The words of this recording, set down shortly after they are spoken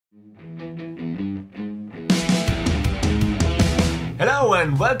Hello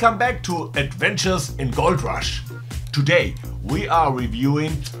and welcome back to Adventures in Gold Rush. Today we are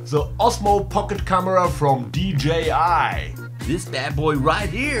reviewing the Osmo Pocket camera from DJI. This bad boy right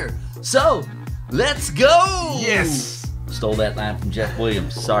here. So, let's go! Yes! Stole that line from Jeff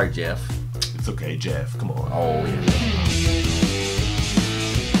Williams. Sorry, Jeff. It's okay, Jeff. Come on. Oh, yeah.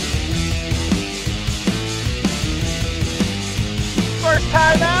 First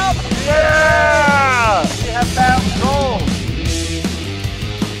time out. Yeah! We have found gold.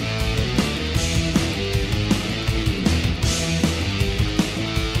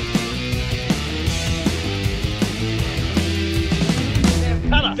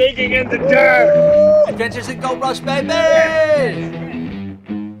 Kind of digging in the dirt. Adventures in Gold Rush, baby!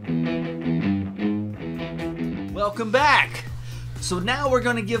 Welcome back. So now we're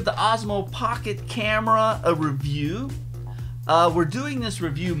going to give the Osmo Pocket camera a review. We're doing this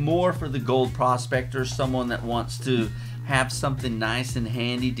review more for the gold prospector, someone that wants to have something nice and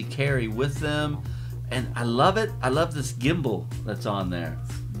handy to carry with them. And I love it. I love this gimbal that's on there.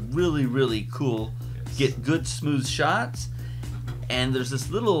 Really, really cool. Yes. Get good smooth shots. And there's this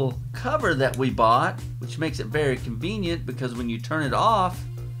little cover that we bought, which makes it very convenient because when you turn it off,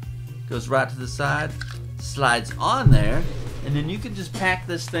 it goes right to the side, slides on there, and then you can just pack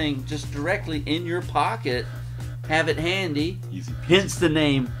this thing just directly in your pocket. Have it handy, Easy peasy. hence the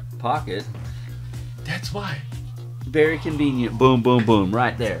name Pocket. That's why. Very convenient, boom, boom, boom,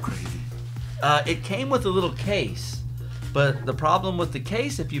 right there. Crazy. It came with a little case, but the problem with the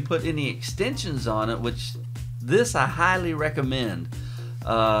case, if you put any extensions on it, which this I highly recommend.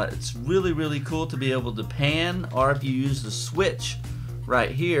 It's really, really cool to be able to pan, or if you use the switch right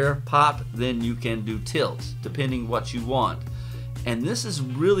here, pop, then you can do tilts, depending what you want. And this is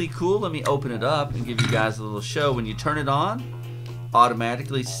really cool. Let me open it up and give you guys a little show. When you turn it on,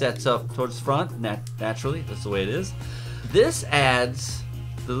 automatically sets up towards the front, naturally, that's the way it is. This adds,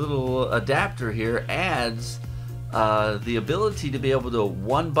 the little adapter here adds the ability to be able to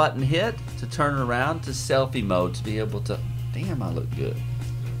one button hit to turn around to selfie mode, to be able to, damn, I look good.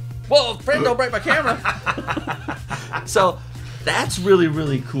 Whoa, friend, don't break my camera. So that's really,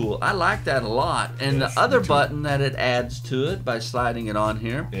 really cool. I like that a lot. And Yes, the other me too. button that it adds to it by sliding it on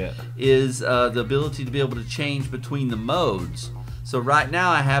here is the ability to be able to change between the modes. So right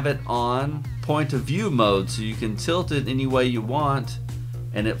now I have it on point of view mode, so you can tilt it any way you want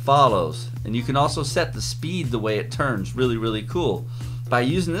and it follows. And you can also set the speed the way it turns. Really, really cool. By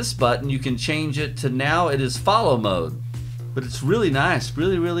using this button, you can change it to now it is follow mode. But it's really nice,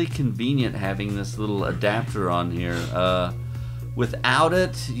 really, really convenient having this little adapter on here. Without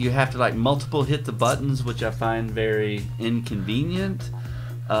it, you have to like multiple hit the buttons, which I find very inconvenient.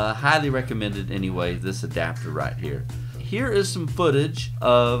 Highly recommended anyway, this adapter right here. Here is some footage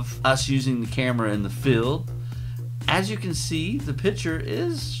of us using the camera in the field. As you can see, the picture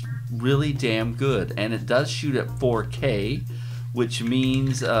is really damn good, and it does shoot at 4K, which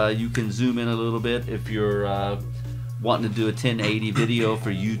means you can zoom in a little bit if you're wanting to do a 1080 video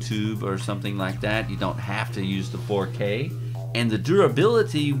for YouTube or something like that. You don't have to use the 4K. And the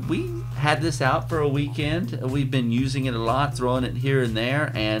durability, we had this out for a weekend. We've been using it a lot, throwing it here and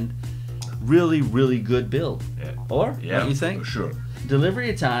there, and really, really good build. Yeah. Or, don't you think? For sure.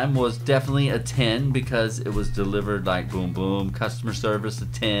 Delivery time was definitely a 10 because it was delivered like boom, boom. Customer service a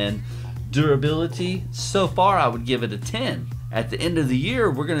 10. Durability, so far I would give it a 10. At the end of the year,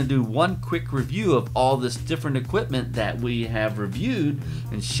 we're going to do one quick review of all this different equipment that we have reviewed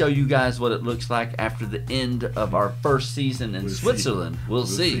and show you guys what it looks like after the end of our first season in Switzerland. We'll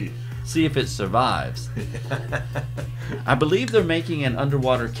see. See if it survives. I believe they're making an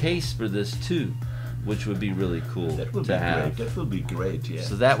underwater case for this too, which would be really cool That would to be have. great. That will be great, yeah.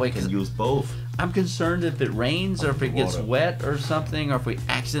 So that way, you can use both. I'm concerned if it rains or if it gets Water. wet or something, or if we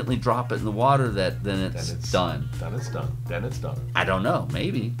accidentally drop it in the water, then it's done. Then it's done. Then it's done. I don't know.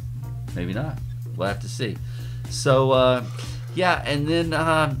 Maybe. Maybe not. We'll have to see. So, yeah, and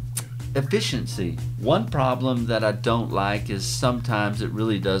then efficiency. One problem that I don't like is sometimes it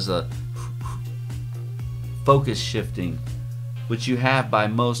really does a focus shifting, which you have by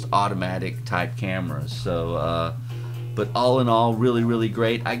most automatic type cameras. So, but all in all, really, really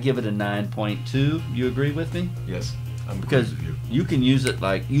great. I give it a 9.2. You agree with me? Yes, I'm Because agree with you can use it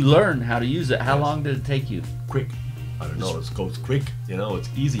like, you learn how to use it. How Yes. long did it take you? Quick. I don't know, it goes quick. You know, it's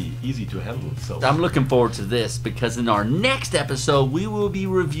easy to handle. So I'm looking forward to this because in our next episode, we will be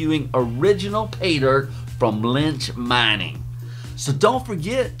reviewing original Paydirt from Lynch Mining. So don't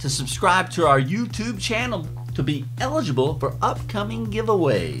forget to subscribe to our YouTube channel to be eligible for upcoming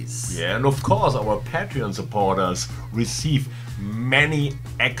giveaways. yeah, and of course our Patreon supporters receive many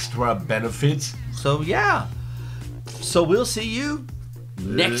extra benefits. So yeah, So we'll see you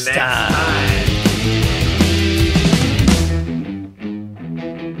next Next time.